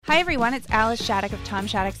Hi everyone, it's Alice Shattuck of Tom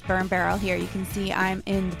Shattuck's Burn Barrel here. You can see I'm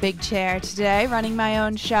in the big chair today running my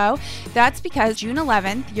own show. That's because June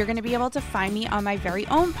 11th, you're going to be able to find me on my very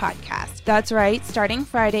own podcast. That's right, starting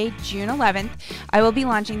Friday, June 11th, I will be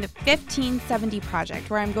launching the 1570 Project,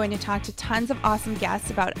 where I'm going to talk to tons of awesome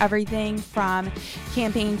guests about everything from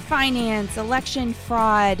campaign finance, election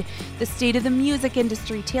fraud, the state of the music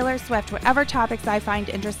industry, Taylor Swift, whatever topics I find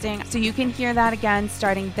interesting. So you can hear that again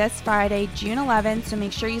starting this Friday, June 11th. So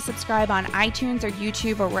make sure you subscribe on iTunes or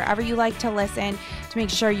YouTube or wherever you like to listen to make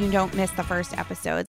sure you don't miss the first episode.